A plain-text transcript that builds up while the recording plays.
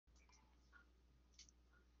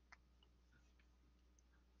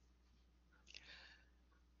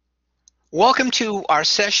Welcome to our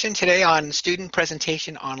session today on student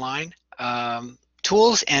presentation online,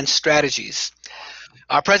 tools and strategies.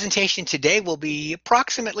 Our presentation today will be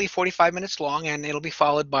approximately 45 minutes long, and it'll be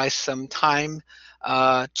followed by some time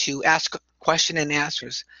to ask question and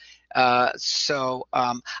answers. I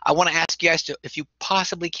want to ask you guys to, if you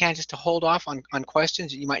possibly can, just to hold off on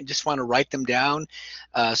questions. You might just want to write them down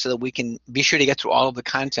so that we can be sure to get through all of the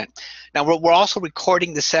content. Now, we're also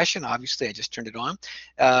recording the session. Obviously, I just turned it on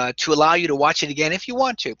to allow you to watch it again if you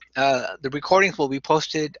want to. The recordings will be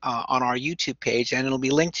posted on our YouTube page, and it'll be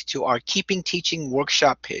linked to our Keeping Teaching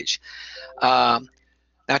workshop page.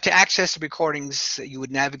 Now, to access the recordings, you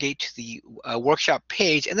would navigate to the workshop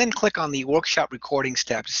page and then click on the workshop recordings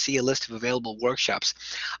tab to see a list of available workshops.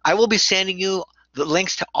 I will be sending you the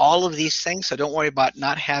links to all of these things, so don't worry about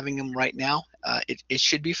not having them right now. It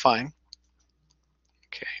should be fine.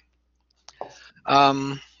 Okay.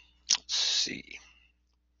 Let's see.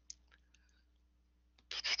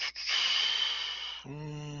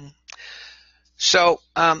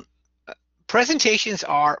 Presentations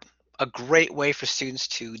are a great way for students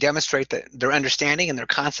to demonstrate their understanding and their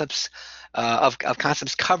concepts of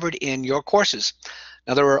concepts covered in your courses.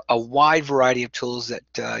 Now, there are a wide variety of tools that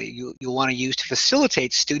you'll want to use to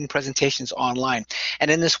facilitate student presentations online. And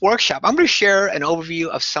in this workshop, I'm going to share an overview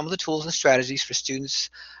of some of the tools and strategies for students,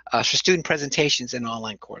 for student presentations in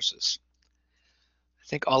online courses. I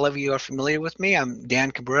think all of you are familiar with me. I'm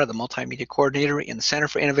Dan Cabrera, the Multimedia Coordinator in the Center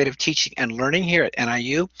for Innovative Teaching and Learning here at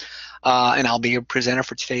NIU, and I'll be your presenter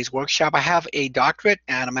for today's workshop. I have a doctorate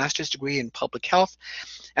and a master's degree in public health,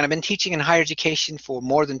 and I've been teaching in higher education for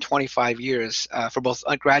more than 25 years for both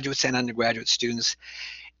graduates and undergraduate students,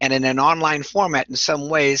 and in an online format in some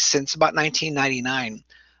ways since about 1999.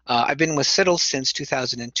 I've been with CITL since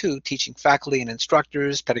 2002, teaching faculty and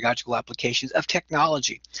instructors pedagogical applications of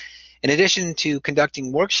technology. In addition to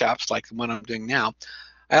conducting workshops like the one I'm doing now,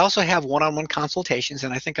 I also have one-on-one consultations,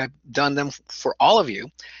 and I think I've done them for all of you.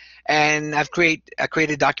 And I've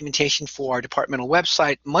created documentation for our departmental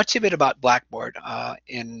website, much of it about Blackboard,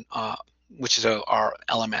 which is our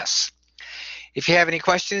LMS. If you have any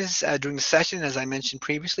questions during the session, as I mentioned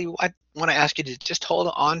previously, I want to ask you to just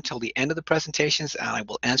hold on till the end of the presentations, and I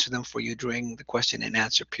will answer them for you during the question and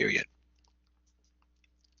answer period.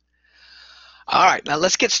 All right, now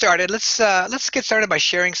let's get started. Let's get started by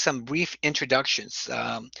sharing some brief introductions.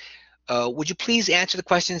 Would you please answer the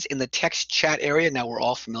questions in the text chat area? Now we're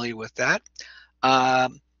all familiar with that.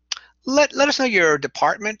 Let us know your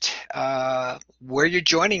department, where you're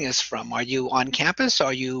joining us from. Are you on campus?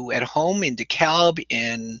 Are you at home in DeKalb,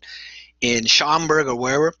 in Schaumburg, or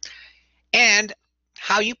wherever? And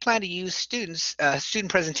how you plan to use student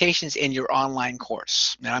presentations in your online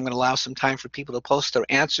course. Now I'm going to allow some time for people to post their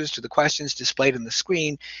answers to the questions displayed on the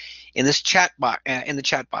screen in this chat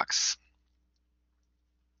box.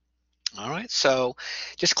 All right, so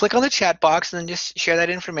just click on the chat box and then just share that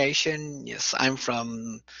information. Yes, I'm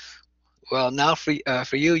from. Well, now for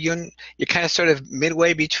you, you're kind of sort of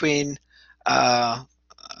midway between the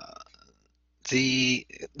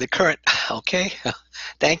current. Okay,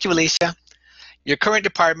 thank you, Alicia. Your current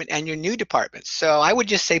department and your new department. So I would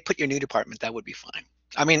just say put your new department. That would be fine.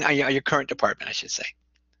 I mean, your current department, I should say.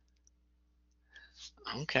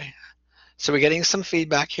 Okay. So we're getting some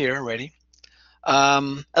feedback here already.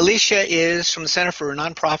 Alicia is from the Center for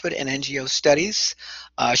Nonprofit and NGO Studies.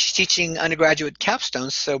 She's teaching undergraduate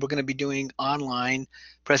capstones, so we're going to be doing online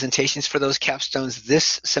presentations for those capstones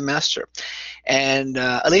this semester. And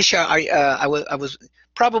Alicia, I was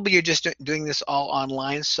probably you're just doing this all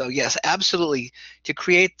online, so yes, absolutely. To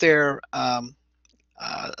create their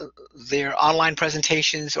online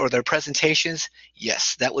presentations or their presentations,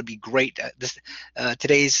 yes, that would be great.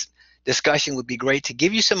 Today's discussion would be great to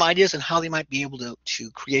give you some ideas on how they might be able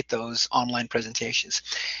to create those online presentations.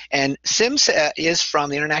 And Sims is from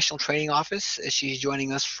the International Training Office. She's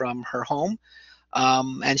joining us from her home,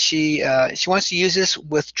 and she wants to use this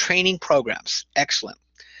with training programs. Excellent.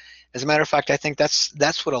 As a matter of fact, I think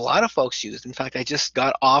that's what a lot of folks use. In fact, I just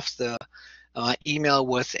got off the email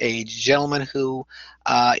with a gentleman who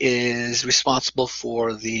is responsible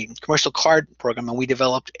for the commercial card program, and we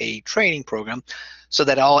developed a training program so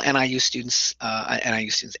that all NIU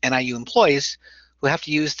employees who have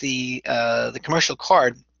to use the commercial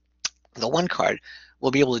card, the one card,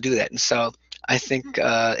 will be able to do that. And so I think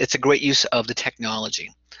it's a great use of the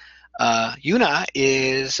technology. Yuna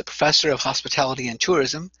is a professor of hospitality and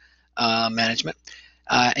tourism management.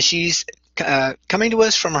 And she's coming to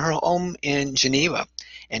us from her home in Geneva,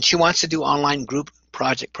 and she wants to do online group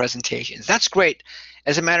project presentations. That's great.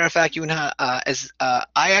 As a matter of fact, Yuna, I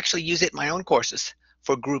actually use it in my own courses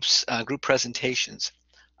for group presentations.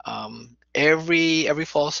 every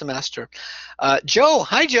fall semester. Joe,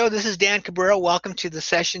 hi Joe, this is Dan Cabrera. Welcome to the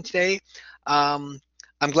session today. Um,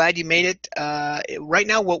 I'm glad you made it. Right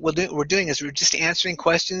now, what we're doing is we're just answering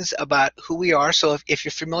questions about who we are. So if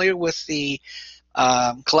you're familiar with the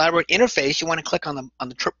Collaborate interface, you want to click on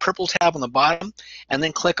the purple tab on the bottom, and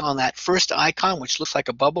then click on that first icon, which looks like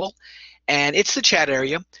a bubble, and it's the chat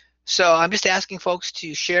area. So I'm just asking folks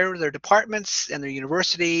to share their departments and their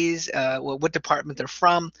universities, what department they're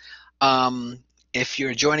from. Um, if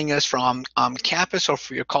you're joining us from campus, or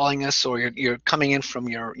if you're calling us, or you're coming in from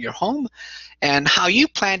your home, and how you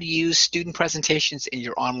plan to use student presentations in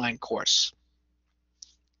your online course.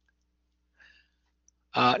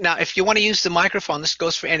 Now, if you want to use the microphone, this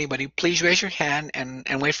goes for anybody, please raise your hand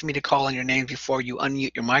and wait for me to call on your name before you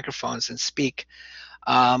unmute your microphones and speak.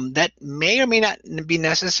 That may or may not be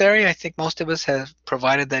necessary. I think most of us have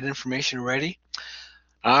provided that information already.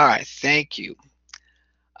 All right, thank you.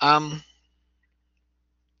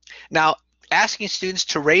 Now, asking students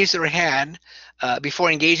to raise their hand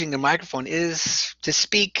before engaging the microphone is to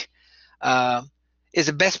speak is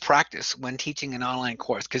a best practice when teaching an online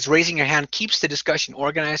course, because raising your hand keeps the discussion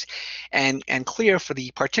organized and clear for the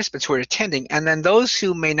participants who are attending, and then those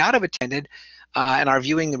who may not have attended and are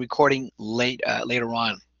viewing the recording later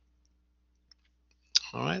on.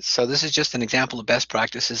 All right, so this is just an example of best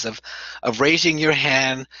practices of raising your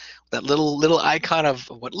hand, that little icon of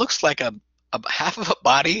what looks like a half of a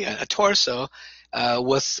body, a torso,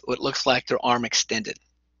 with what looks like their arm extended.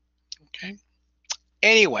 Okay.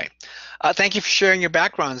 Anyway, thank you for sharing your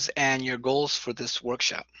backgrounds and your goals for this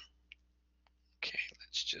workshop. Okay,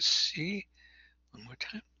 let's just see one more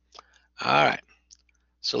time. All right,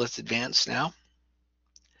 so let's advance now.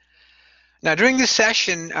 Now, during this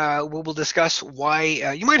session, we will discuss why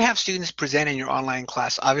you might have students present in your online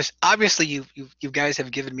class. Obviously, you guys have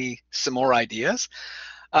given me some more ideas.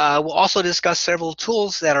 We'll also discuss several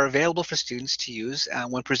tools that are available for students to use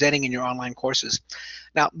when presenting in your online courses.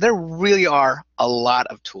 Now, there really are a lot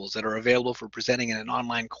of tools that are available for presenting in an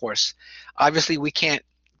online course. Obviously, we can't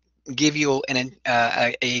give you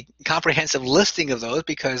a comprehensive listing of those,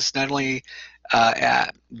 because not only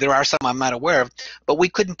there are some I'm not aware of, but we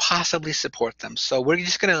couldn't possibly support them. So we're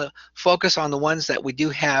just going to focus on the ones that we do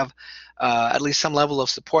have at least some level of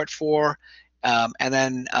support for, and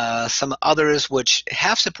then some others which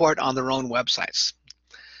have support on their own websites.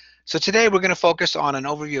 So today we're going to focus on an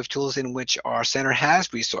overview of tools in which our center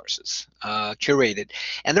has resources curated,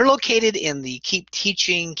 and they're located in the Keep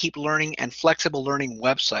Teaching, Keep Learning, and Flexible Learning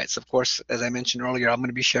websites. Of course, as I mentioned earlier, I'm going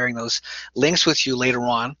to be sharing those links with you later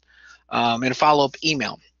on in a follow-up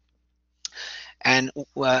email. And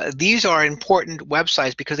these are important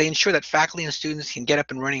websites because they ensure that faculty and students can get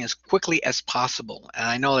up and running as quickly as possible. And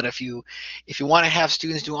I know that if you want to have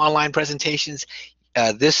students do online presentations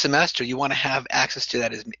this semester, you want to have access to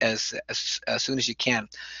that as soon as you can.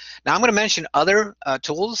 Now, I'm going to mention other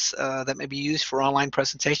tools that may be used for online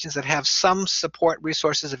presentations that have some support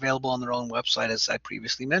resources available on their own website, as I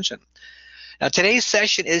previously mentioned. Now, today's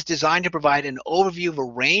session is designed to provide an overview of a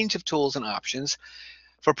range of tools and options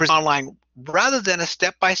for presenting online, rather than a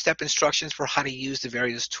step-by-step instructions for how to use the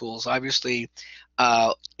various tools. Obviously,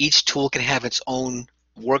 each tool can have its own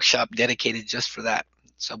workshop dedicated just for that.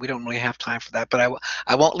 So we don't really have time for that, but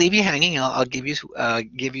I won't leave you hanging. I'll give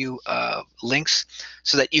you links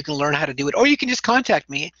so that you can learn how to do it, or you can just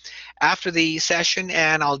contact me after the session,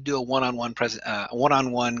 and I'll do a one-on-one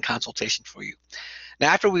consultation for you.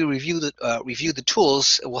 Now, after we review the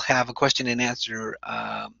tools, we'll have a question and answer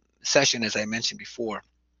session, as I mentioned before.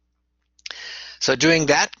 So during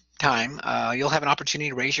that time, you'll have an opportunity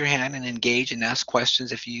to raise your hand and engage and ask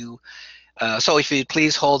questions. If you'd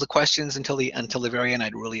please hold the questions until the very end,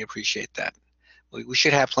 I'd really appreciate that. We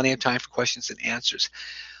should have plenty of time for questions and answers.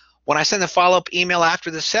 When I send the follow-up email after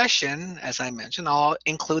the session, as I mentioned, I'll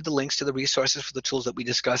include the links to the resources for the tools that we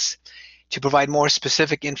discuss to provide more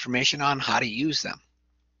specific information on how to use them.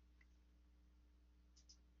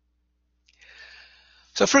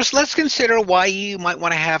 So first, let's consider why you might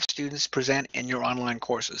want to have students present in your online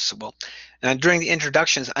courses. Well, during the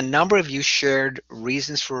introductions, a number of you shared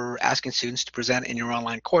reasons for asking students to present in your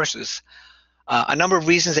online courses. A number of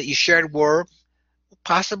reasons that you shared were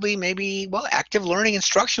possibly maybe, well, active learning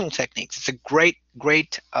instructional techniques. It's a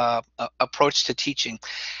great approach to teaching.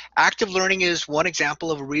 Active learning is one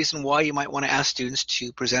example of a reason why you might want to ask students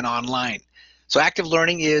to present online. So active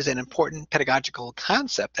learning is an important pedagogical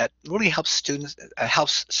concept that really helps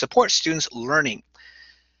support students' learning.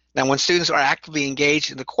 Now, when students are actively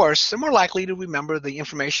engaged in the course, they're more likely to remember the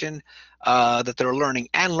information that they're learning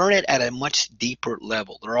and learn it at a much deeper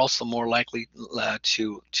level. They're also more likely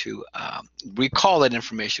to recall that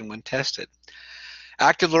information when tested.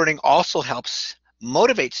 Active learning also helps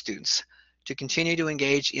motivate students to continue to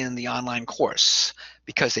engage in the online course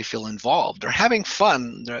because they feel involved. They're having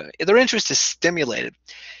fun, their interest is stimulated,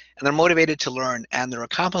 and they're motivated to learn, and they're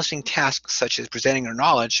accomplishing tasks such as presenting their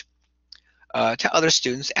knowledge to other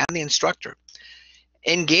students and the instructor.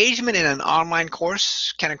 Engagement in an online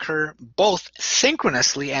course can occur both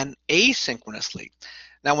synchronously and asynchronously.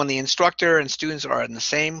 Now, when the instructor and students are in the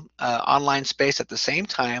same online space at the same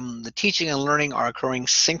time, the teaching and learning are occurring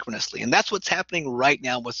synchronously. And that's what's happening right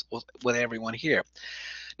now with everyone here.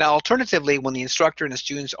 Now, alternatively, when the instructor and the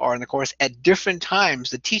students are in the course at different times,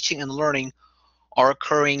 the teaching and learning are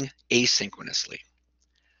occurring asynchronously.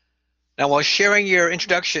 Now, while sharing your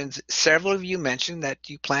introductions, several of you mentioned that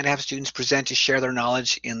you plan to have students present to share their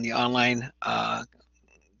knowledge in the online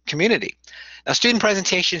community. Now, student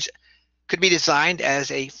presentations could be designed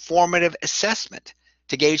as a formative assessment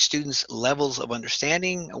to gauge students' levels of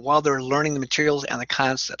understanding while they're learning the materials and the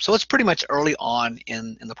concepts. So it's pretty much early on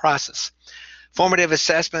in the process. Formative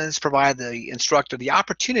assessments provide the instructor the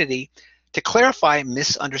opportunity to clarify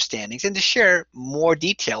misunderstandings and to share more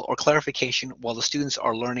detail or clarification while the students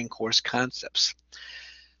are learning course concepts.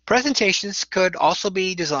 Presentations could also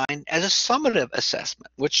be designed as a summative assessment,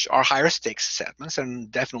 which are higher stakes assessments and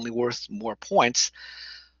definitely worth more points.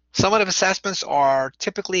 Summative assessments are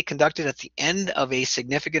typically conducted at the end of a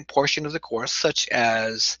significant portion of the course, such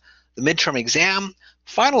as the midterm exam,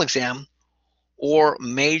 final exam, or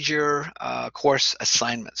major course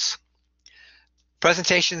assignments.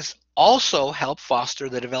 Presentations also help foster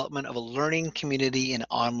the development of a learning community in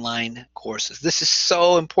online courses. This is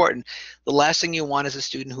so important. The last thing you want is a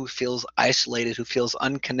student who feels isolated, who feels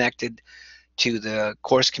unconnected to the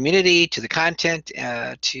course community, to the content,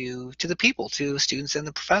 to the people, to students and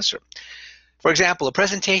the professor. For example, a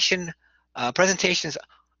presentations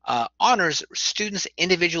honors students'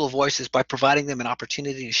 individual voices by providing them an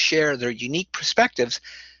opportunity to share their unique perspectives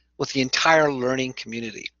with the entire learning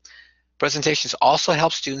community. Presentations also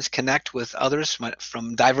help students connect with others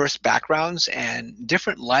from diverse backgrounds and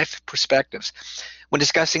different life perspectives when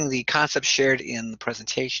discussing the concepts shared in the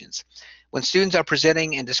presentations. When students are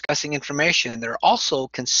presenting and discussing information, they're also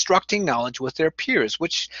constructing knowledge with their peers,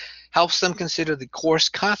 which helps them consider the course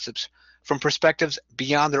concepts from perspectives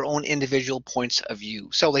beyond their own individual points of view.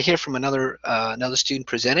 So they hear from another student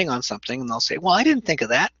presenting on something, and they'll say, "Well, I didn't think of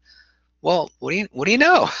that." Well, what do you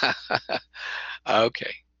know?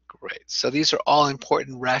 Okay. Great. So these are all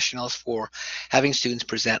important rationales for having students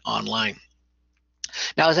present online.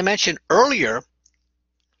 Now, as I mentioned earlier,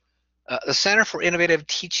 the Center for Innovative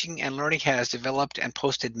Teaching and Learning has developed and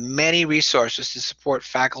posted many resources to support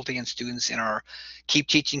faculty and students in our Keep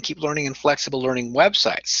Teaching, Keep Learning, and Flexible Learning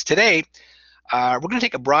websites. Today, we're going to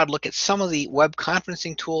take a broad look at some of the web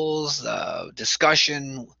conferencing tools,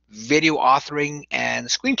 discussion, video authoring, and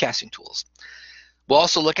screencasting tools. We'll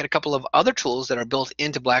also look at a couple of other tools that are built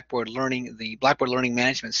into Blackboard Learning, the Blackboard Learning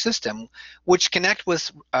Management System, which connect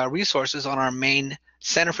with resources on our main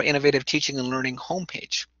Center for Innovative Teaching and Learning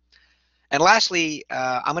homepage. And lastly,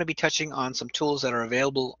 I'm going to be touching on some tools that are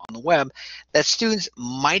available on the web that students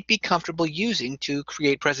might be comfortable using to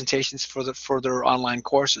create presentations for their online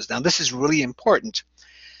courses. Now, this is really important,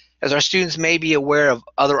 as our students may be aware of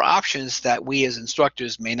other options that we as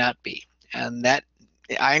instructors may not be, and that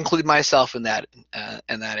I include myself in that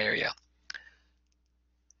area.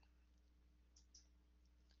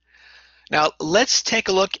 Now, let's take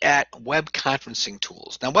a look at web conferencing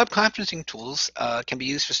tools. Now, web conferencing tools can be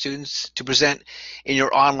used for students to present in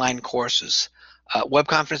your online courses. Web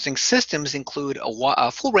conferencing systems include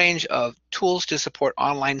a full range of tools to support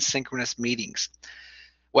online synchronous meetings.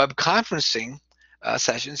 Web conferencing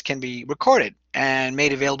sessions can be recorded and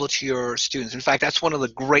made available to your students. In fact, that's one of the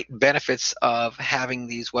great benefits of having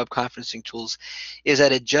these web conferencing tools, is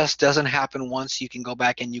that it just doesn't happen once. You can go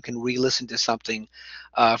back and you can re-listen to something.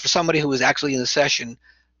 For somebody who was actually in the session,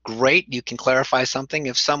 great, you can clarify something.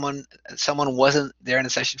 If someone wasn't there in the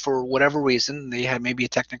session for whatever reason, they had maybe a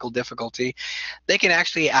technical difficulty, they can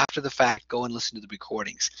actually, after the fact, go and listen to the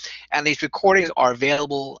recordings. And these recordings are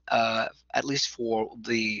available, at least for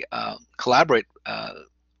the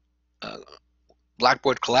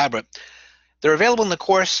Blackboard Collaborate. They're available in the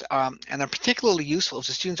course, and they're particularly useful if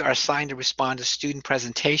the students are assigned to respond to student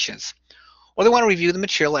presentations, or they want to review the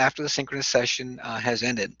material after the synchronous session has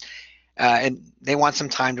ended. And they want some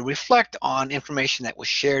time to reflect on information that was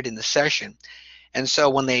shared in the session. And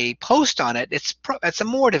so when they post on it, it's a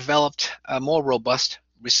more developed, more robust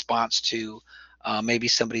response to maybe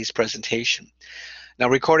somebody's presentation. Now,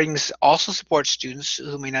 recordings also support students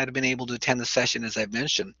who may not have been able to attend the session, as I've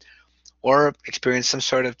mentioned, or experience some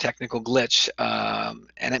sort of technical glitch.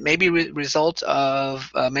 And it may be result of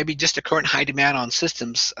maybe just a current high demand on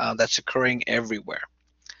systems that's occurring everywhere.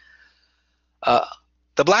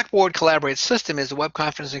 The Blackboard Collaborate system is a web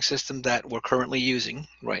conferencing system that we're currently using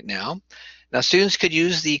right now. Now, students could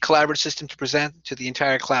use the Collaborate system to present to the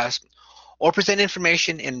entire class or present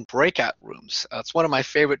information in breakout rooms. It's one of my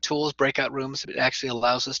favorite tools, breakout rooms. It actually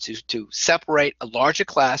allows us to separate a larger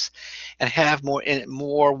class and have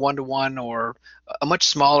more one-to-one or a much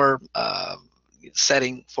smaller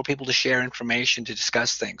setting for people to share information, to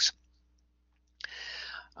discuss things.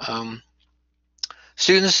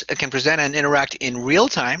 Students can present and interact in real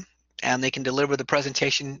time, and they can deliver the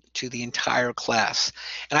presentation to the entire class.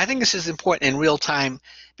 And I think this is important in real time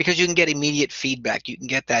because you can get immediate feedback. You can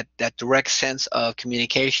get that direct sense of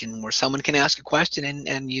communication where someone can ask a question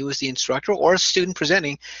and you as the instructor or a student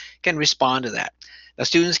presenting can respond to that. Now,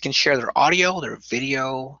 students can share their audio, their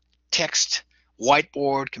video, text,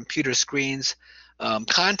 whiteboard, computer screens,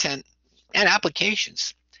 content, and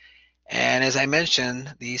applications. And as I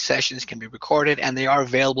mentioned, these sessions can be recorded and they are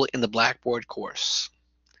available in the Blackboard course.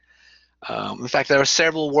 In fact, there are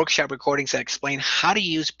several workshop recordings that explain how to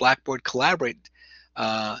use Blackboard Collaborate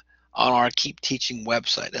on our Keep Teaching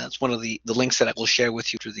website. And that's one of the links that I will share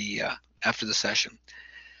with you after the session.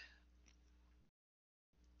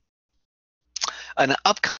 An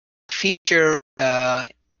upcoming feature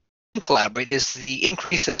in Collaborate is the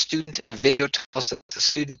increase of student video tiles, the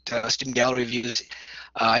student gallery views.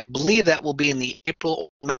 I believe that will be in the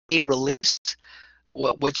April May release,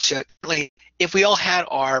 which if we all had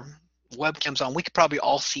our webcams on, we could probably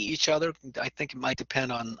all see each other. I think it might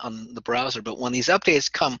depend on the browser, but when these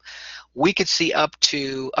updates come, we could see up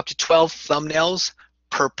to 12 thumbnails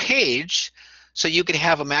per page, so you could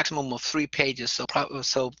have a maximum of 3 pages. So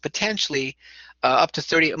potentially up to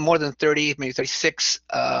 30, more than 30, maybe 36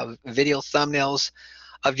 video thumbnails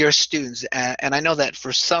of your students. And I know that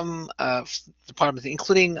for some departments,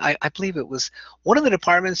 including, I believe it was one of the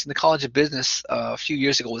departments in the College of Business a few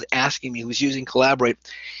years ago was asking me, who was using Collaborate,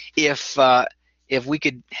 if we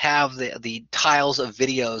could have the tiles of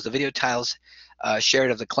videos, the video tiles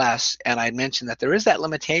shared of the class. And I mentioned that there is that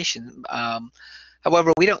limitation.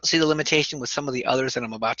 However, we don't see the limitation with some of the others that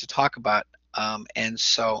I'm about to talk about. And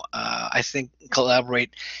so I think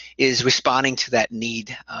Collaborate is responding to that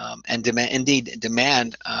need and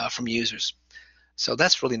demand from users. So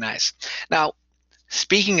that's really nice. Now,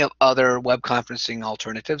 speaking of other web conferencing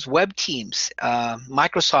alternatives, Web Teams,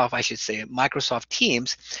 Microsoft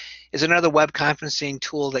Teams is another web conferencing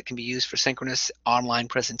tool that can be used for synchronous online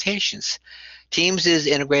presentations. Teams is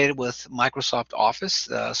integrated with Microsoft Office,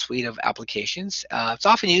 a suite of applications. It's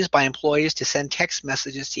often used by employees to send text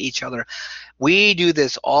messages to each other. We do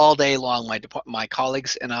this all day long, my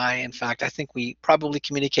colleagues and I. In fact, I think we probably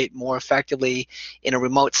communicate more effectively in a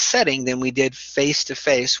remote setting than we did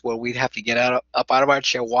face-to-face, where we'd have to get up out of our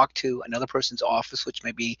chair, walk to another person's office, which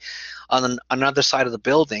may be on another side of the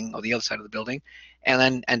building or the other side of the building,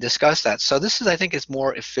 and discuss that. So this is, I think, is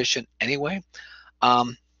more efficient anyway.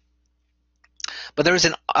 But there is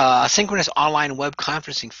an asynchronous online web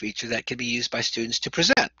conferencing feature that can be used by students to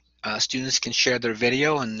present. Students can share their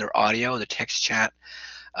video and their audio, the text chat,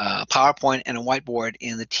 PowerPoint, and a whiteboard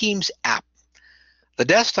in the Teams app. The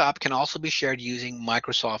desktop can also be shared using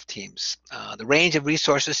Microsoft Teams. The range of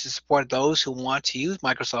resources to support those who want to use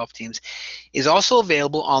Microsoft Teams is also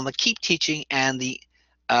available on the Keep Teaching and the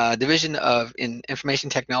Division of Information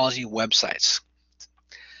Technology websites.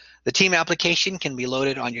 The Team application can be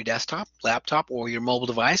loaded on your desktop, laptop, or your mobile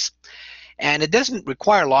device, and it doesn't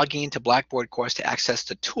require logging into Blackboard course to access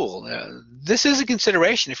the tool. This is a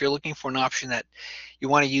consideration if you're looking for an option that you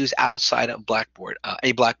want to use outside of Blackboard,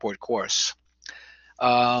 a Blackboard course.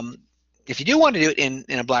 If you do want to do it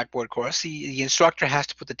in a Blackboard course, the instructor has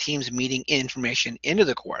to put the Teams meeting information into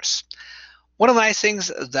the course. One of the nice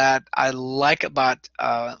things that I like about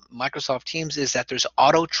Microsoft Teams is that there's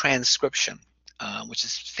auto transcription. Which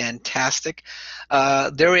is fantastic.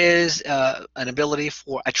 There is an ability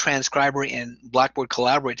for a transcriber in Blackboard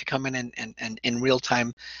Collaborate to come in and in real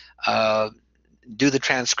time do the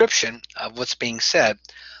transcription of what's being said.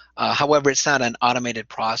 However, it's not an automated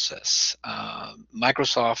process.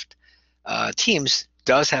 Microsoft Teams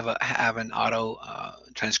does have an auto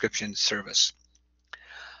transcription service.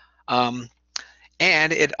 And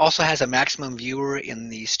it also has a maximum viewer in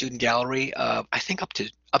the student gallery of, I think, up to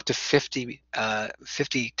 50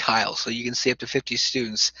 tiles, so you can see up to 50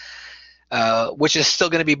 students. which is still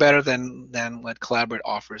going to be better than what Collaborate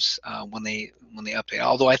offers when they update.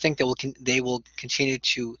 Although I think they will continue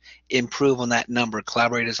to improve on that number.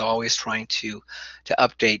 Collaborate is always trying to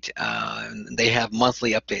update. And they have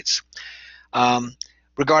monthly updates.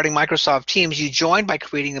 Regarding Microsoft Teams, you join by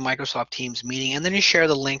creating the Microsoft Teams meeting, and then you share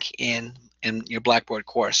the link in your Blackboard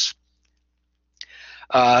course.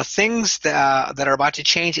 Things that are about to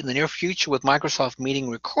change in the near future with Microsoft Meeting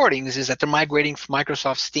recordings is that they're migrating from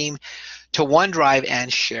Microsoft Teams to OneDrive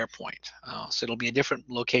and SharePoint. So it'll be a different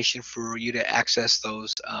location for you to access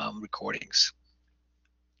those recordings.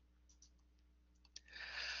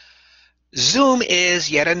 Zoom is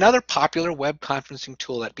yet another popular web conferencing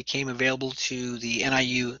tool that became available to the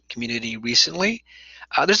NIU community recently.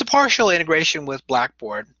 There's a partial integration with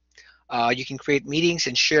Blackboard. You can create meetings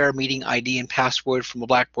and share meeting ID and password from a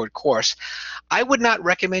Blackboard course. I would not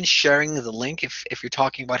recommend sharing the link if you're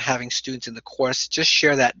talking about having students in the course. Just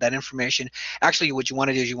share that information. Actually, what you want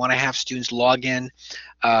to do is you want to have students log in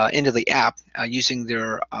into the app using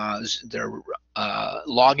their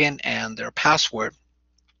login and their password,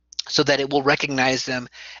 so that it will recognize them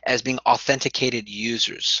as being authenticated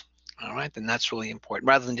users. All right, then that's really important.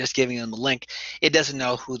 Rather than just giving them the link, it doesn't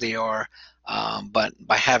know who they are, but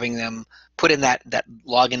by having them put in that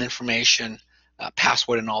login information,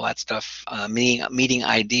 password and all that stuff, meeting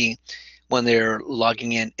ID, when they're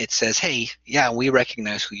logging in, it says, hey, yeah, we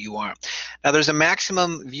recognize who you are. Now there's a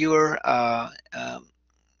maximum viewer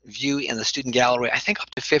view in the student gallery, I think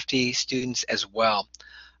up to 50 students as well.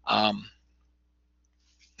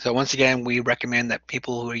 So once again, we recommend that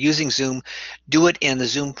people who are using Zoom do it in the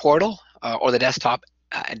Zoom portal or the desktop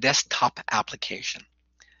application.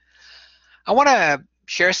 I want to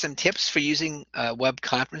share some tips for using web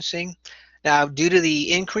conferencing. Now, due to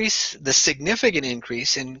the significant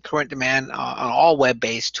increase in current demand on all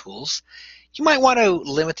web-based tools, you might want to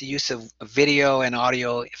limit the use of video and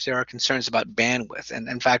audio if there are concerns about bandwidth. And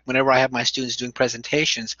in fact, whenever I have my students doing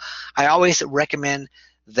presentations, I always recommend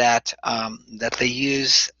that they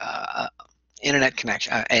use internet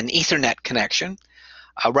connection, an Ethernet connection,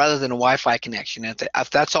 rather than a Wi-Fi connection. If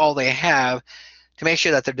that's all they have, to make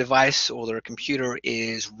sure that their device or their computer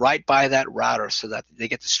is right by that router so that they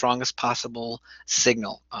get the strongest possible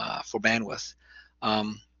signal for bandwidth.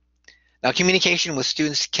 Now, communication with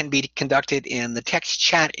students can be conducted in the text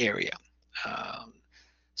chat area.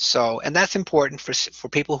 And that's important for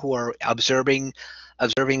people who are observing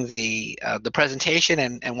the presentation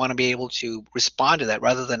and want to be able to respond to that,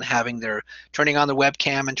 rather than turning on their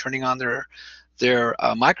webcam and turning on their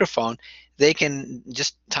microphone. They can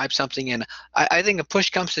just type something in. I think if push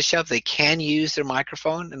comes to shove, they can use their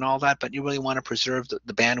microphone and all that, but you really want to preserve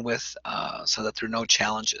the bandwidth so that there are no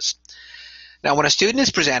challenges. Now, when a student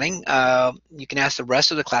is presenting, you can ask the rest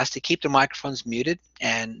of the class to keep their microphones muted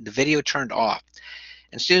and the video turned off.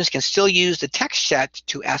 And students can still use the text chat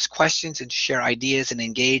to ask questions and share ideas and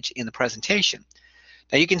engage in the presentation.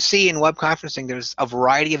 Now, you can see in web conferencing there's a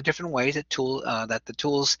variety of different ways that the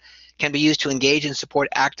tools can be used to engage and support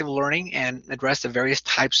active learning and address the various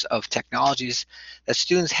types of technologies that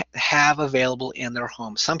students have available in their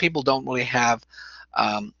homes. Some people don't really have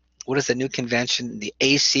what is the new convention, the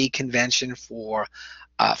AC convention for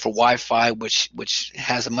Wi-Fi, which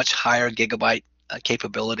has a much higher gigabyte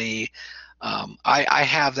capability. I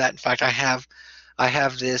have that. In fact, I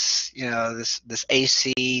have this, this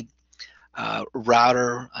AC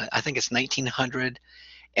router. I think it's 1900,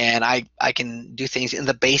 and I can do things in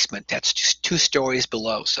the basement. That's just 2 stories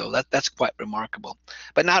below. So that's quite remarkable.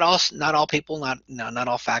 But not all people, not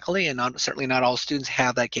all faculty, and certainly not all students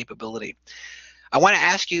have that capability. I want to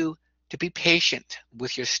ask you to be patient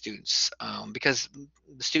with your students, because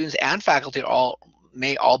the students and faculty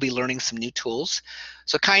may all be learning some new tools.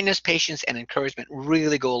 So kindness, patience, and encouragement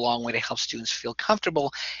really go a long way to help students feel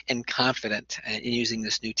comfortable and confident in using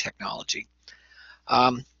this new technology.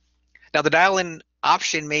 Now, the dial-in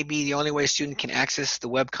option may be the only way a student can access the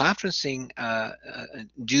web conferencing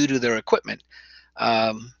due to their equipment.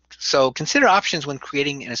 So consider options when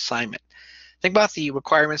creating an assignment. Think about the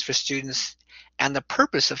requirements for students and the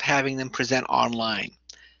purpose of having them present online.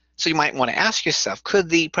 So you might want to ask yourself, could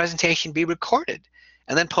the presentation be recorded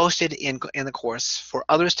and then posted in the course for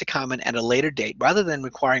others to comment at a later date, rather than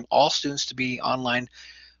requiring all students to be online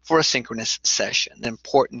for a synchronous session? An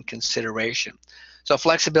important consideration. So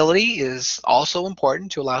flexibility is also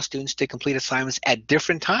important to allow students to complete assignments at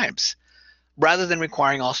different times, rather than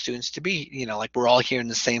requiring all students to be, like we're all here in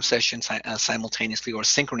the same session simultaneously or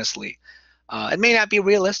synchronously. It may not be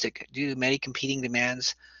realistic due to many competing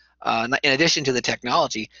demands, in addition to the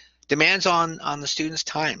technology, demands on the students'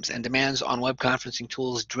 times and demands on web conferencing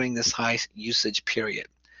tools during this high usage period.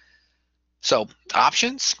 So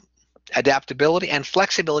options, adaptability, and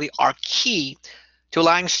flexibility are key to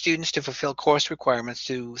allowing students to fulfill course requirements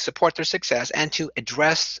to support their success and to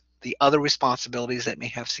address the other responsibilities that may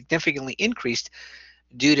have significantly increased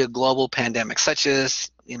due to global pandemics, such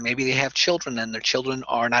as maybe they have children and their children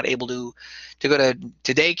are not able to go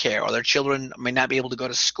to daycare, or their children may not be able to go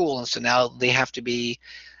to school, and so now they have to be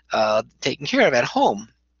taken care of at home.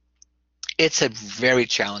 It's a very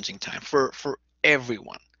challenging time for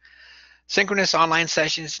everyone. Synchronous online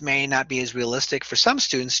sessions may not be as realistic for some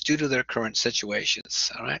students due to their current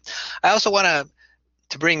situations. All right. I also want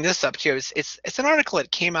to bring this up too. It's an article that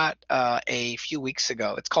came out a few weeks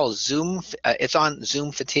ago. It's called Zoom. It's on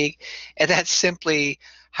Zoom fatigue, and that's simply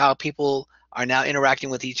how people are now interacting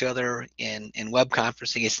with each other in web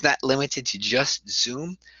conferencing. It's not limited to just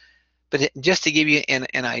Zoom, but just to give you an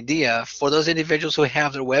idea, for those individuals who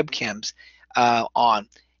have their webcams on,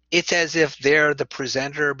 it's as if they're the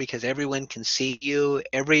presenter because everyone can see you.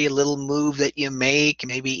 Every little move that you make,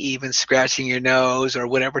 maybe even scratching your nose or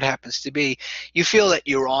whatever it happens to be, you feel that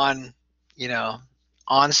you're on,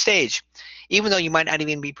 on stage, even though you might not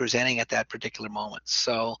even be presenting at that particular moment.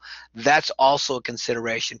 So that's also a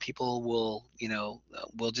consideration. People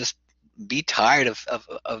will just be tired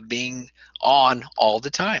of being on all the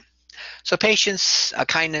time. So patience,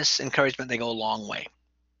 kindness, encouragement, they go a long way.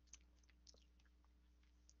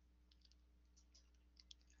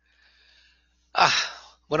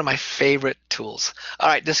 One of my favorite tools. All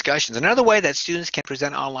right, discussions. Another way that students can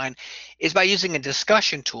present online is by using a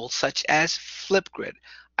discussion tool such as Flipgrid.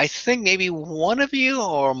 I think maybe one of you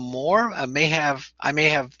or more I may have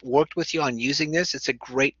worked with you on using this. It's a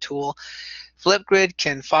great tool. Flipgrid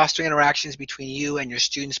can foster interactions between you and your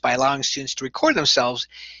students by allowing students to record themselves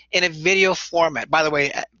in a video format. By the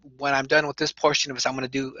way, when I'm done with this portion of this, I'm going to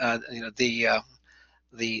do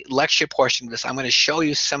the lecture portion of this. I'm going to show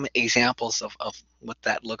you some examples of what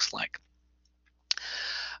that looks like.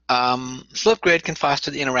 Flipgrid can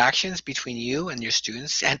foster the interactions between you and your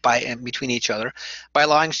students and between each other by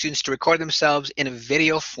allowing students to record themselves in a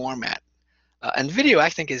video format. And video, I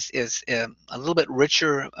think, is a little bit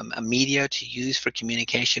richer a media to use for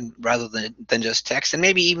communication rather than just text, and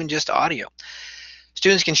maybe even just audio.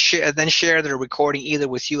 Students can then share their recording either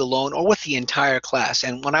with you alone or with the entire class.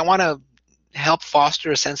 And when I want to help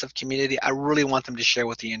foster a sense of community, I really want them to share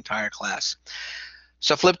with the entire class.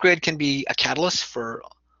 So Flipgrid can be a catalyst for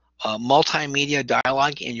multimedia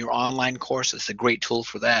dialogue in your online course. It's a great tool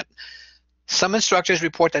for that. Some instructors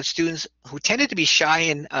report that students who tended to be shy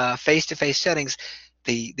in face-to-face settings,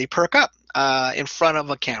 they perk up in front of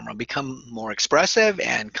a camera, become more expressive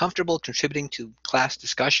and comfortable contributing to class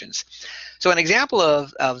discussions. So an example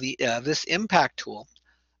of this impact tool,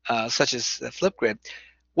 such as Flipgrid,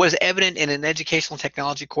 was evident in an educational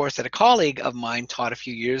technology course that a colleague of mine taught a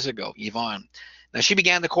few years ago, Yvonne. Now, she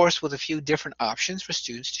began the course with a few different options for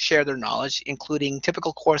students to share their knowledge, including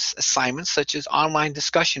typical course assignments such as online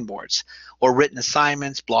discussion boards or written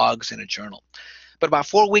assignments, blogs, and a journal. But about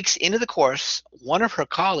 4 weeks into the course, one of her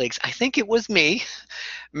colleagues, I think it was me,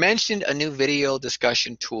 mentioned a new video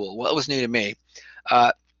discussion tool. Well, it was new to me.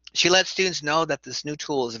 She let students know that this new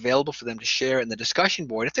tool is available for them to share in the discussion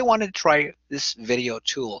board if they wanted to try this video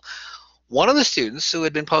tool. One of the students who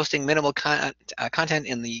had been posting minimal content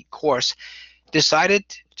in the course decided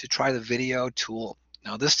to try the video tool.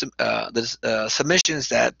 Now, the submissions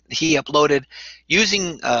that he uploaded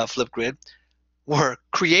using Flipgrid were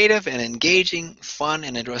creative and engaging, fun,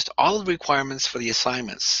 and addressed all the requirements for the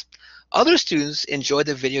assignments. Other students enjoyed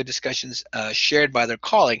the video discussions shared by their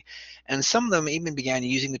colleague, and some of them even began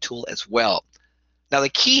using the tool as well. Now, the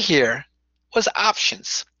key here was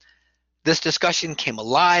options. This discussion came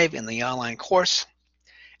alive in the online course,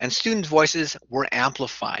 and students' voices were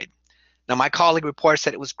amplified. Now, my colleague reports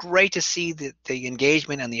that it was great to see the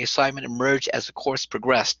engagement and the assignment emerge as the course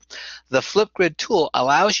progressed. The Flipgrid tool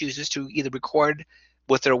allows users to either record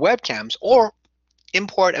with their webcams or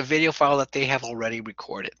import a video file that they have already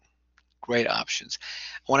recorded. Great options.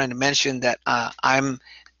 I wanted to mention that I'm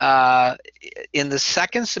in the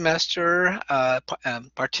second semester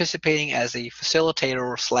participating as a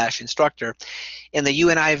facilitator / instructor in the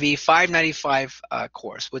UNIV 595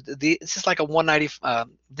 course. This is like a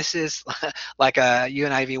 190. This is like a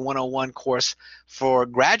UNIV 101 course for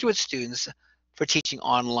graduate students for teaching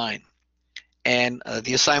online. And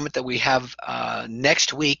the assignment that we have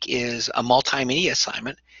next week is a multimedia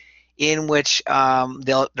assignment in which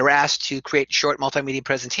they're asked to create short multimedia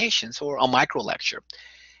presentations or a micro lecture.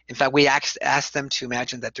 In fact, we asked them to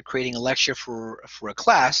imagine that they're creating a lecture for a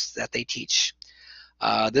class that they teach.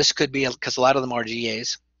 This could be, because a lot of them are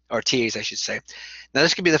GAs or TAs, I should say. Now,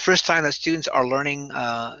 this could be the first time that students are learning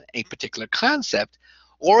a particular concept,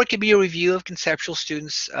 or it could be a review of conceptual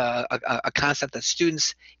students, a concept that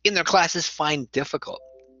students in their classes find difficult.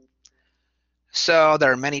 So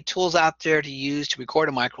there are many tools out there to use to record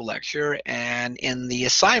a micro lecture, and in the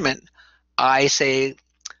assignment, I say,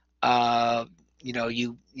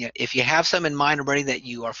 if you have some in mind already that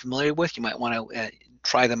you are familiar with, you might want to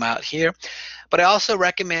try them out here. But I also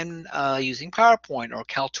recommend using PowerPoint or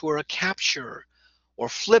Kaltura Capture or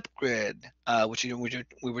Flipgrid, which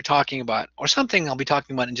we were talking about, or something I'll be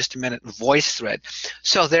talking about in just a minute, VoiceThread.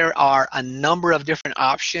 So there are a number of different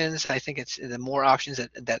options. I think it's the more options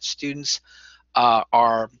that students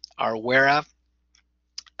are aware of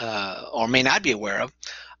or may not be aware of.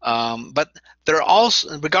 But there are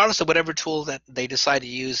also, regardless of whatever tool that they decide to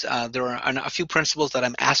use, there are a few principles that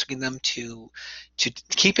I'm asking them to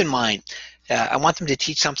keep in mind. I want them to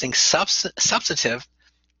teach something substantive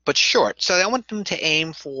but short. So I want them to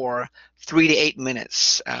aim for 3 to 8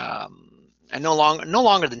 minutes, and no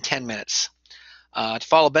longer than 10 minutes. To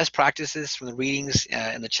follow best practices from the readings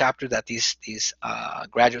in the chapter that these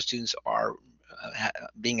graduate students are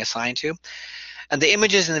being assigned to. And the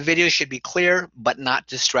images in the videos should be clear but not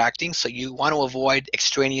distracting, so you want to avoid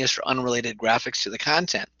extraneous or unrelated graphics to the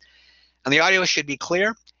content. And the audio should be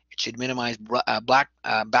clear. It should minimize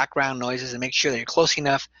background noises and make sure that you're close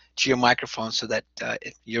enough to your microphone so that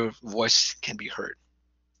your voice can be heard.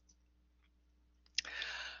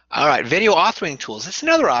 All right, video authoring tools. It's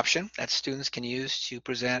another option that students can use to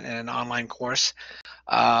present in an online course.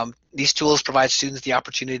 These tools provide students the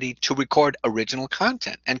opportunity to record original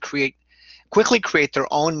content and quickly create their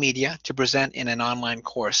own media to present in an online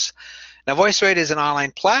course. Now, VoiceThread is an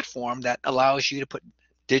online platform that allows you to put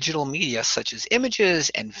digital media such as images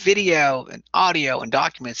and video and audio and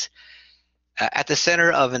documents at the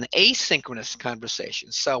center of an asynchronous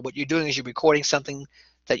conversation. So what you're doing is you're recording something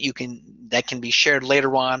that can be shared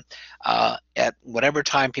later on at whatever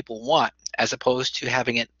time people want, as opposed to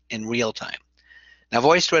having it in real time. Now,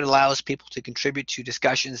 VoiceThread allows people to contribute to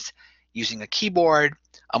discussions using a keyboard,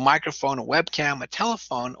 a microphone, a webcam, a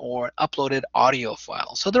telephone, or uploaded audio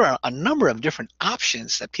file. So there are a number of different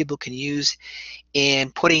options that people can use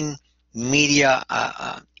in putting media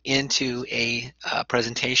into a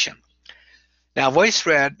presentation. Now, with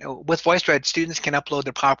VoiceThread, students can upload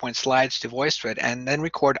their PowerPoint slides to VoiceThread and then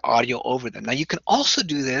record audio over them. Now, you can also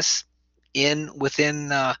do this within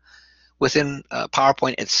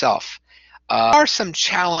PowerPoint itself. There are some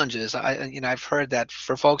challenges. I've heard that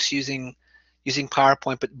for folks using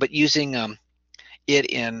PowerPoint, but using it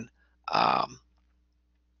in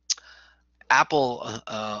Apple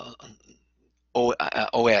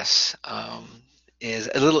OS is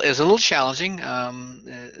a little challenging.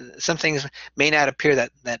 Some things may not appear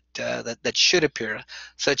that should appear,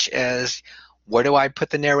 such as where do I put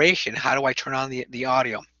the narration? How do I turn on the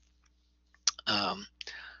audio?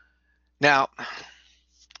 Now,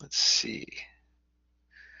 let's see.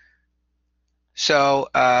 So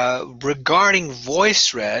regarding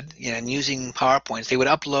VoiceThread, and using PowerPoints, they would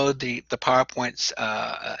upload the PowerPoints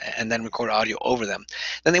and then record audio over them.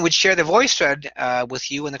 Then they would share the VoiceThread with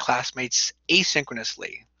you and the classmates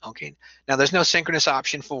asynchronously. Okay. Now there's no synchronous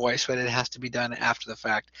option for VoiceThread. It has to be done after the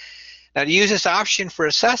fact. Now, to use this option for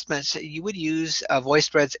assessments, you would use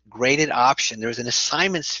VoiceThread's graded option. There's an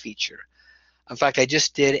assignments feature. In fact, I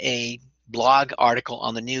just did a blog article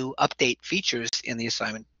on the new update features in the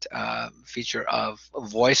assignment feature of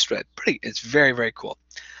VoiceThread. It's very, very cool.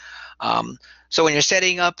 So when you're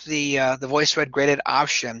setting up the VoiceThread graded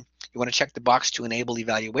option, you want to check the box to enable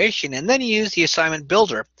evaluation, and then you use the assignment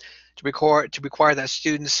builder to require that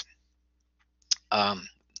students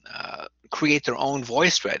create their own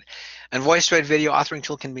VoiceThread. And VoiceThread video authoring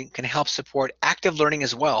tool can help support active learning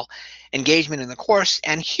as well, engagement in the course,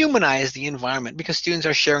 and humanize the environment because students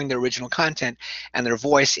are sharing their original content and their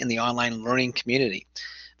voice in the online learning community.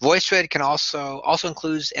 VoiceThread can also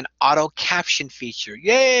includes an auto caption feature.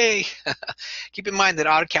 Yay! Keep in mind that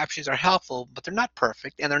auto captions are helpful, but they're not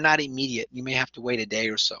perfect and they're not immediate. You may have to wait a day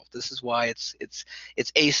or so. This is why it's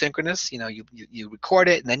asynchronous. You record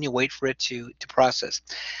it and then you wait for it to process.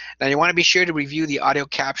 Now you want to be sure to review the audio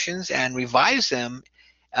captions and revise them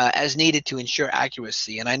as needed to ensure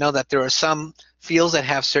accuracy. And I know that there are some fields that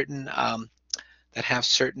have certain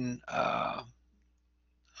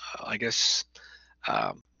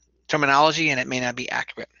terminology, and it may not be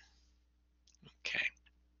accurate. Okay.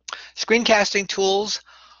 Screencasting tools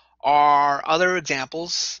are other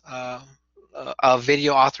examples of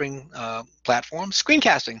video authoring platforms.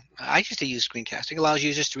 Screencasting, I used to use screencasting, allows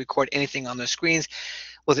users to record anything on their screens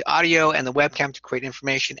with the audio and the webcam to create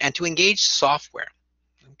information and to engage software.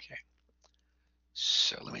 Okay,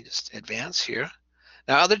 so let me just advance here.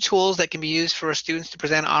 Now, other tools that can be used for students to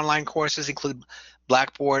present online courses include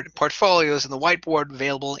Blackboard portfolios and the whiteboard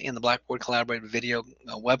available in the Blackboard Collaborate video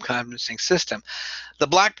web conferencing system. The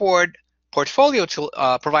Blackboard portfolio tool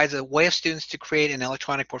provides a way of students to create an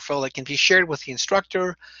electronic portfolio that can be shared with the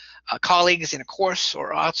instructor, colleagues in a course,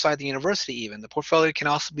 or outside the university even. The portfolio can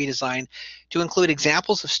also be designed to include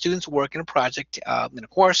examples of students' work in a project, in a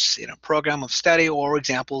course, in a program of study, or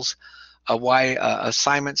examples of why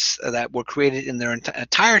assignments that were created in their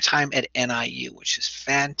entire time at NIU, which is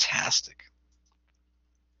fantastic.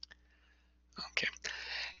 Okay.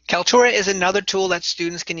 Kaltura is another tool that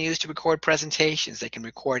students can use to record presentations. They can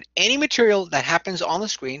record any material that happens on the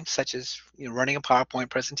screen, such as running a PowerPoint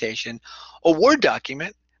presentation or Word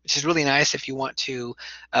document, which is really nice if you want to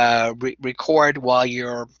record while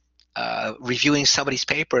you're reviewing somebody's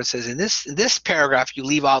paper. It says in this paragraph you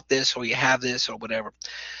leave out this, or you have this, or whatever.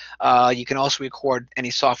 You can also record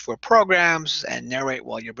any software programs and narrate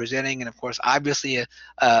while you're presenting. And of course, obviously,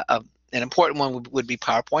 an important one would be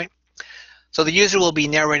PowerPoint. So the user will be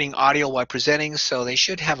narrating audio while presenting, so they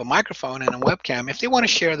should have a microphone and a webcam if they want to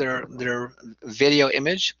share their video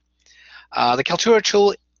image. The Kaltura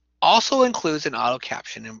tool also includes an auto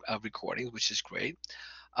caption of recordings, which is great.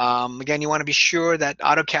 Again, you want to be sure that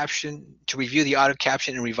to review the auto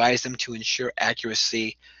caption and revise them to ensure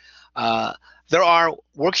accuracy. There are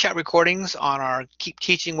workshop recordings on our Keep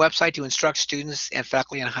Teaching website to instruct students and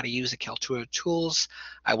faculty on how to use the Kaltura tools.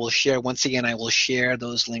 I will share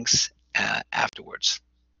those links afterwards.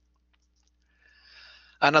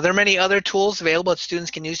 Now, there are many other tools available that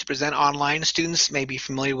students can use to present online. Students may be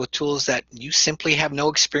familiar with tools that you simply have no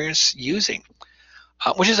experience using,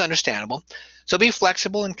 which is understandable. So be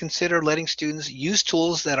flexible and consider letting students use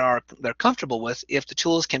tools that they're comfortable with if the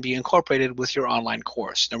tools can be incorporated with your online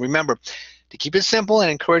course. Now remember, to keep it simple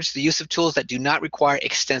and encourage the use of tools that do not require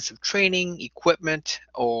extensive training, equipment,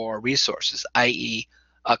 or resources, i.e.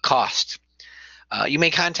 a cost. You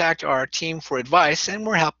may contact our team for advice, and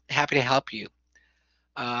we're happy to help you.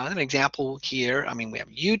 An example here, we have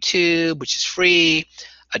YouTube, which is free,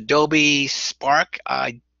 Adobe Spark.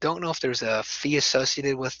 I don't know if there's a fee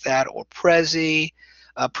associated with that, or Prezi.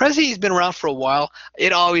 Prezi has been around for a while.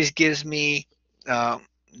 It always gives me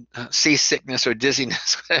seasickness or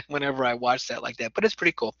dizziness whenever I watch that like that, but it's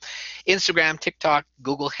pretty cool. Instagram, TikTok,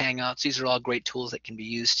 Google Hangouts, these are all great tools that can be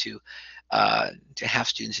used to have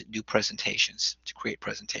students do presentations, to create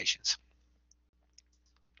presentations.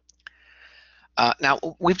 Now,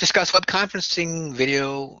 we've discussed web conferencing,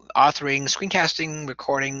 video authoring, screencasting,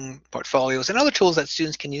 recording, portfolios, and other tools that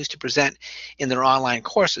students can use to present in their online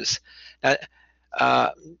courses.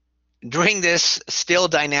 During this still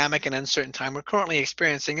dynamic and uncertain time we're currently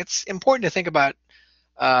experiencing, it's important to think about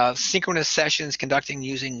synchronous sessions conducting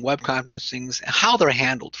using web conferencing, how they're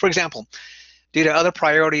handled. For example, due to other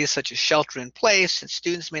priorities such as shelter in place,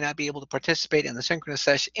 students may not be able to participate in the synchronous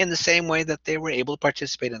session in the same way that they were able to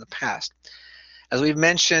participate in the past. As we've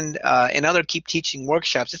mentioned in other Keep Teaching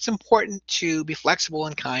workshops, it's important to be flexible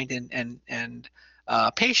and kind and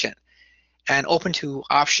patient and open to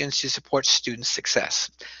options to support student success.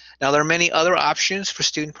 Now, there are many other options for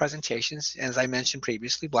student presentations. As I mentioned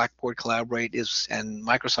previously, Blackboard Collaborate and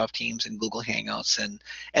Microsoft Teams and Google Hangouts and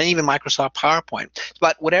even Microsoft PowerPoint.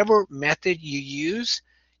 But whatever method you use,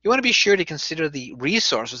 you want to be sure to consider the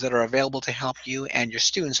resources that are available to help you and your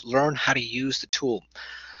students learn how to use the tool.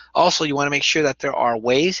 Also, you want to make sure that there are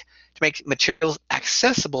ways to make materials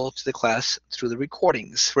accessible to the class through the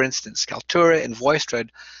recordings. For instance, Kaltura and VoiceThread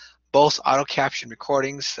both auto caption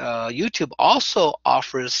recordings. YouTube also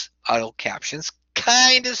offers auto captions,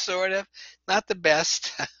 kind of, sort of, not the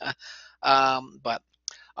best, but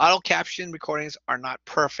auto caption recordings are not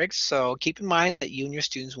perfect, so keep in mind that you and your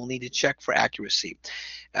students will need to check for accuracy.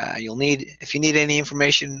 If you need any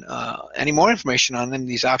information, any more information on any of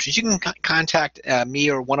these options, you can contact me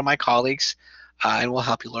or one of my colleagues, and we'll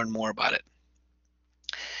help you learn more about it.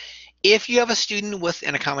 If you have a student with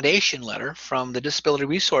an accommodation letter from the Disability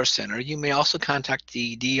Resource Center, you may also contact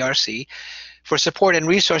the DRC for support and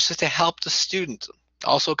resources to help the student.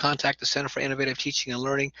 Also contact the Center for Innovative Teaching and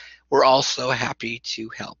Learning. We're also happy to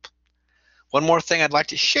help. One more thing I'd like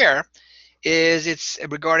to share is it's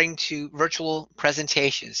regarding to virtual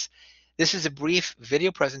presentations. This is a brief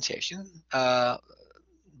video presentation,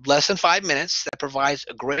 less than 5 minutes, that provides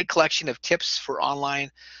a great collection of tips for online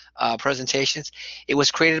presentations. It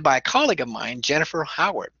was created by a colleague of mine, Jennifer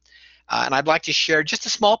Howard, and I'd like to share just a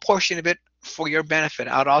small portion of it for your benefit.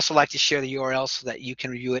 I'd also like to share the URL so that you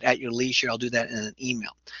can review it at your leisure. I'll do that in an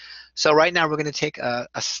email. So right now we're going to take a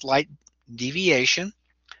slight deviation.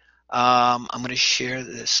 I'm going to share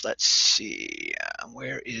this. Let's see.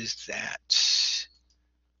 Where is that?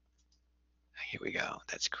 Here we go.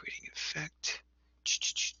 That's creating effect.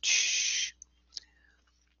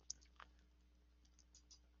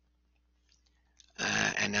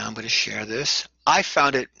 And now I'm going to share this. I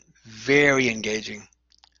found it very engaging.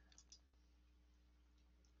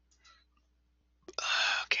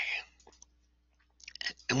 Okay.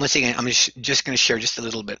 And once again, I'm just going to share just a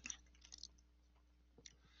little bit.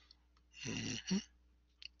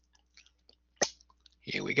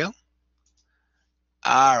 Here we go.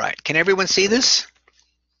 All right. Can everyone see this?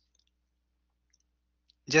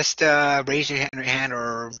 Just raise your hand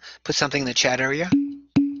or put something in the chat area.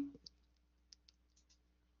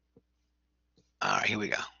 All right, here we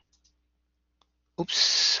go.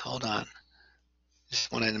 Oops, hold on.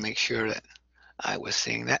 Just wanted to make sure that I was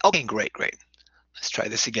seeing that. Okay, great, great. Let's try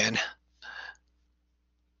this again.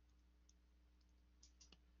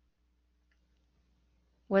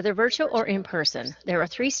 Whether virtual or in person, there are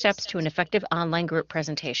 3 steps to an effective online group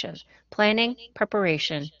presentation: planning,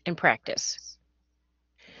 preparation, and practice.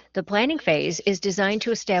 The planning phase is designed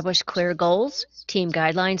to establish clear goals, team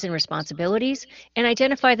guidelines and responsibilities, and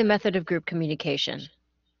identify the method of group communication.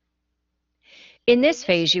 In this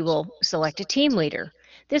phase, you will select a team leader.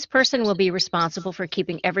 This person will be responsible for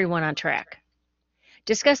keeping everyone on track.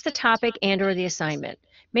 Discuss the topic and/or the assignment.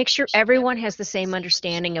 Make sure everyone has the same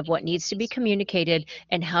understanding of what needs to be communicated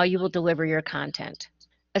and how you will deliver your content.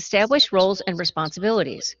 Establish roles and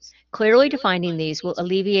responsibilities. Clearly defining these will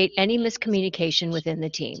alleviate any miscommunication within the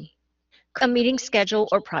team. A meeting schedule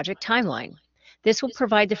or project timeline. This will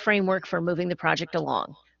provide the framework for moving the project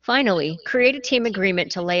along. Finally, create a team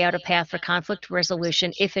agreement to lay out a path for conflict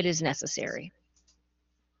resolution if it is necessary.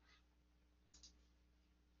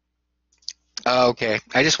 Okay,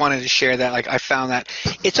 I just wanted to share that. Like, I found that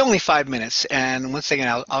it's only 5 minutes, and once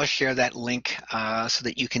again, I'll share that link so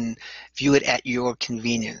that you can view it at your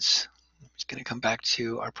convenience. I'm just going to come back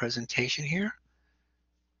to our presentation here.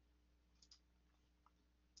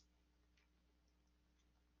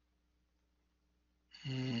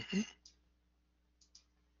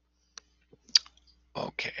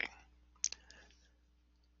 Okay.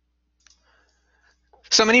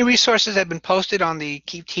 So many resources have been posted on the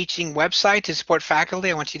Keep Teaching website to support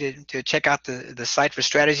faculty. I want you to check out the site for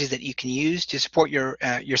strategies that you can use to support your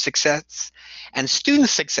success and student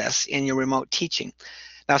success in your remote teaching.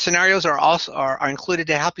 Now, scenarios are also included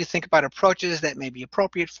to help you think about approaches that may be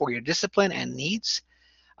appropriate for your discipline and needs.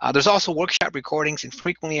 There's also workshop recordings and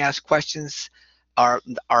frequently asked questions are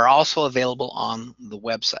also available on the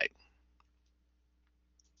website.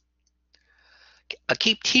 A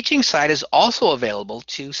Keep Teaching site is also available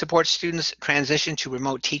to support students' transition to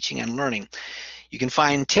remote teaching and learning. You can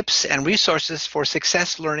find tips and resources for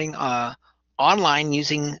success learning online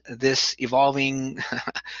using this evolving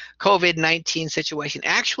COVID-19 situation.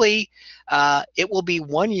 Actually, it will be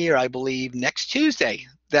 1 year, I believe, next Tuesday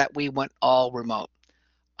that we went all remote,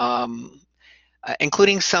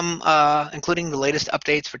 including the latest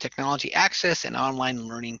updates for technology access and online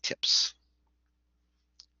learning tips.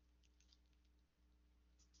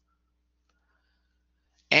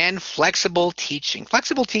 And flexible teaching.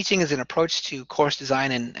 Flexible teaching is an approach to course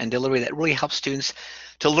design and delivery that really helps students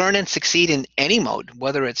to learn and succeed in any mode,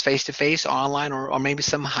 whether it's face-to-face, online, or maybe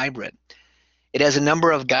some hybrid. It has a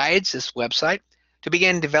number of guides, this website, to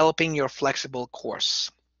begin developing your flexible course.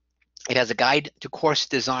 It has a guide to course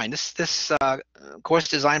design. This course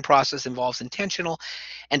design process involves intentional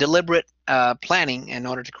and deliberate planning in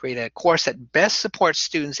order to create a course that best supports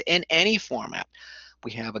students in any format.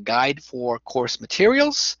 We have a guide for course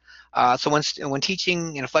materials. So when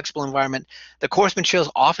teaching in a flexible environment, the course materials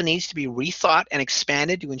often needs to be rethought and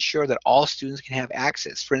expanded to ensure that all students can have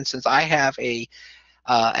access. For instance, I have an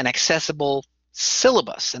accessible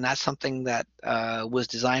syllabus, and that's something that was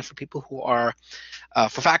designed for people who are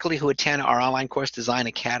for faculty who attend our online course design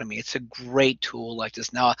academy. It's a great tool like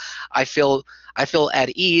this. Now, I feel at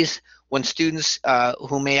ease when students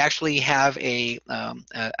who may actually have a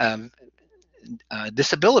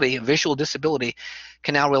disability, a visual disability,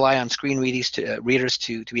 can now rely on screen readers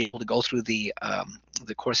to be able to go through the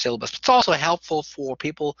course syllabus. It's also helpful for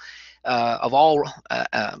people of all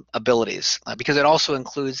abilities because it also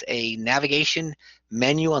includes a navigation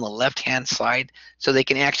menu on the left-hand side, so they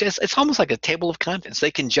can access. It's almost like a table of contents.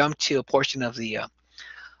 They can jump to a portion of the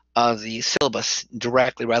syllabus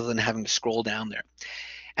directly rather than having to scroll down there.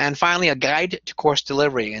 And finally, a guide to course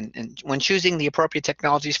delivery. And when choosing the appropriate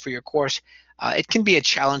technologies for your course, it can be a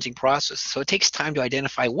challenging process. So it takes time to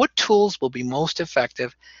identify what tools will be most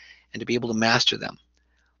effective and to be able to master them.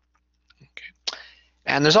 Okay.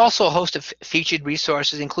 And there's also a host of featured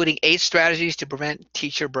resources, including 8 strategies to prevent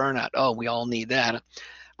teacher burnout. Oh, we all need that.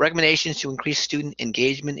 Recommendations to increase student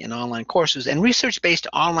engagement in online courses, and research-based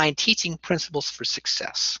online teaching principles for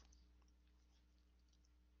success.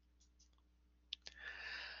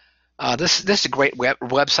 This is a great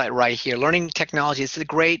website right here. Learning Technology. It's a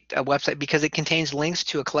great website because it contains links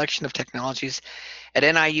to a collection of technologies at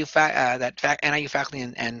NIU that NIU faculty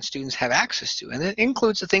and students have access to, and it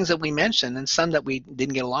includes the things that we mentioned and some that we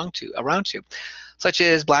didn't get around to, such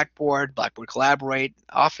as Blackboard, Blackboard Collaborate,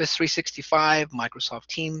 Office 365, Microsoft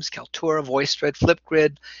Teams, Kaltura, VoiceThread,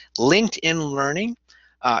 Flipgrid, LinkedIn Learning,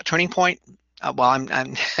 Turning Point. Well,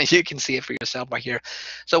 you can see it for yourself right here.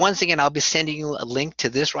 So once again, I'll be sending you a link to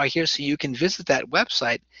this right here so you can visit that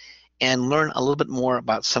website and learn a little bit more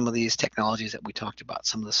about some of these technologies that we talked about,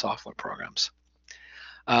 some of the software programs.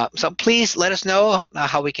 So please let us know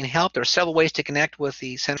how we can help. There are several ways to connect with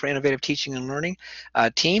the Center for Innovative Teaching and Learning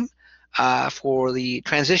team for the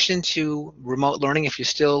transition to remote learning. If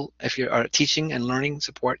you are teaching and learning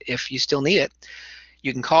support, if you still need it,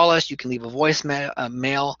 you can call us. You can leave a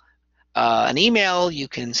voicemail, an email. You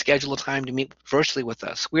can schedule a time to meet virtually with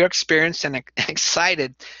us. We are experienced and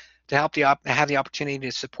excited to help have the opportunity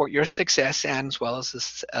to support your success and as well as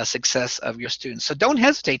the success of your students. So don't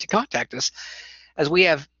hesitate to contact us, as we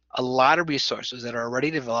have a lot of resources that are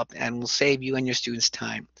already developed and will save you and your students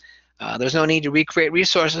time. There's no need to recreate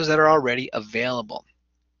resources that are already available.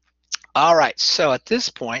 All right, so at this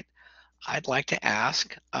point, I'd like to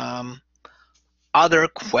ask other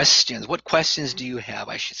questions. What questions do you have?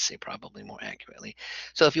 I should say probably more accurately.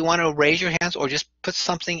 So if you want to raise your hands or just put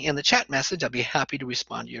something in the chat message, I'll be happy to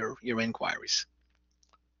respond to your inquiries.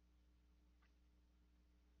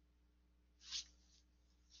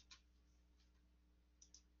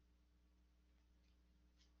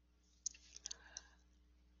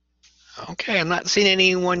 Okay, I'm not seeing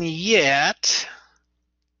anyone yet.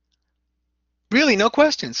 Really, no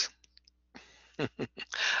questions?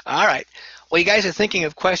 All right. Well, you guys are thinking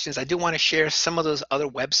of questions. I do want to share some of those other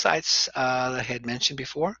websites that I had mentioned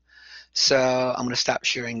before. So I'm going to stop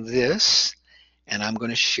sharing this, and I'm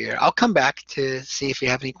going to share. I'll come back to see if you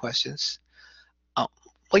have any questions. Oh,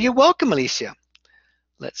 well, you're welcome, Alicia.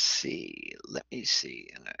 Let's see. Let me see.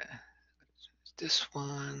 This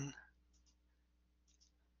one.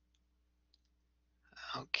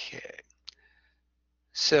 Okay.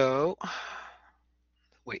 So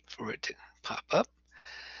wait for it to pop up.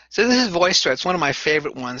 So this is VoiceThread. It's one of my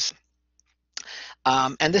favorite ones.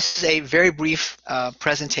 And this is a very brief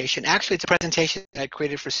presentation. Actually, it's a presentation that I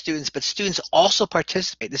created for students, but students also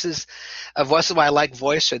participate. This is why I like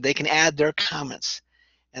VoiceThread. They can add their comments.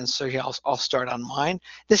 And so here I'll start on mine.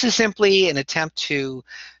 This is simply an attempt to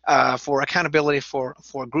for accountability for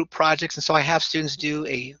group projects. And so I have students do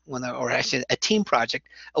a team project,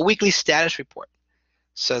 a weekly status report.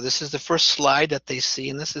 So this is the first slide that they see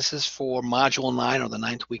in this. This is for Module 9, or the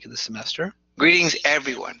 9th week of the semester. Greetings,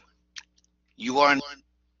 everyone. You are in,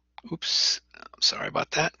 oops, I'm sorry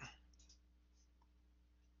about that.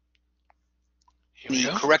 The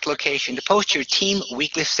correct location to post your team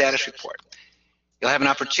weekly status report. You'll have an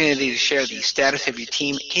opportunity to share the status of your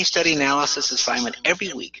team case study analysis assignment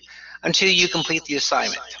every week until you complete the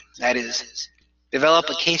assignment. That is, develop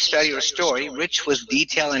a case study or story rich with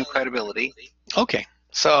detail and credibility. Okay,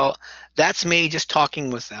 so that's me just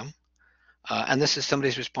talking with them. And this is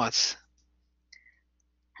somebody's response.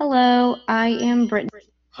 Hello, I am Brittany.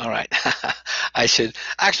 All right. I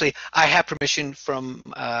have permission from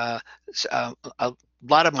a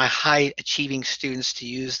lot of my high-achieving students to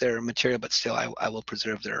use their material, but still I will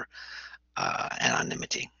preserve their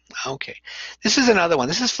anonymity. Okay. This is another one.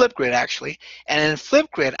 This is Flipgrid, actually. And in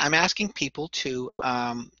Flipgrid, I'm asking people to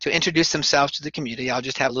introduce themselves to the community. I'll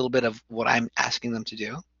just have a little bit of what I'm asking them to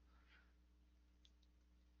do.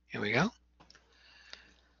 Here we go.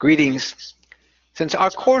 Greetings. Since our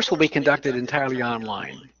course will be conducted entirely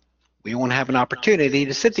online, we won't have an opportunity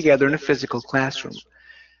to sit together in a physical classroom.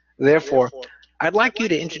 Therefore, I'd like you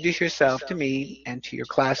to introduce yourself to me and to your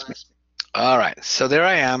classmates. All right, so there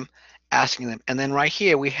I am asking them. And then right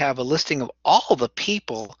here, we have a listing of all the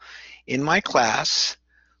people in my class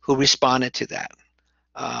who responded to that.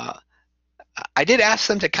 I did ask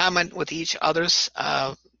them to comment with each other's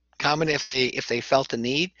comment if they felt the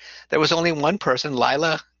need. There was only one person,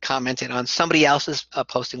 Lila, commented on somebody else's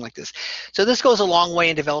posting like this. So this goes a long way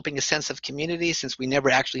in developing a sense of community, since we never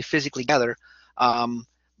actually physically gather.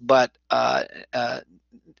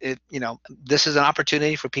 This is an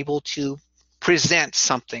opportunity for people to present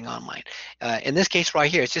something online. In this case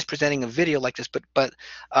right here, it's just presenting a video like this, but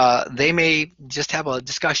they may just have a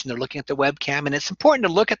discussion. They're looking at the webcam, and it's important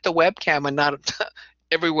to look at the webcam and not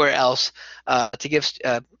everywhere else to give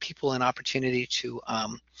people an opportunity to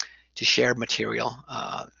share material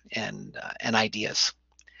and ideas.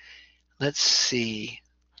 Let's see.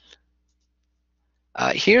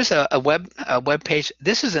 Here's a web page.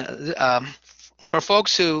 This is for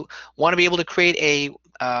folks who want to be able to create a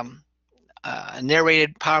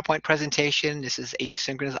narrated PowerPoint presentation. This is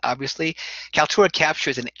asynchronous, obviously. Kaltura Capture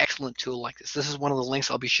is an excellent tool like this. This is one of the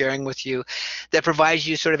links I'll be sharing with you that provides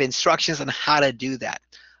you sort of instructions on how to do that.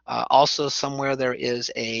 Also, somewhere there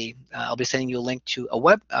is I'll be sending you a link to a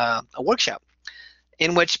workshop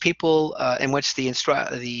in which one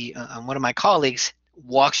of my colleagues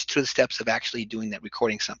walks through the steps of actually doing that,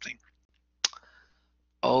 recording something.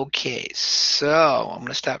 Okay, so I'm going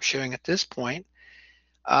to stop sharing at this point.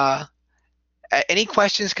 Any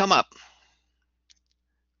questions come up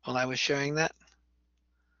while I was sharing that?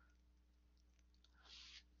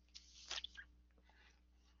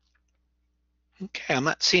 Okay, I'm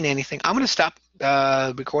not seeing anything. I'm going to stop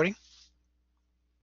recording.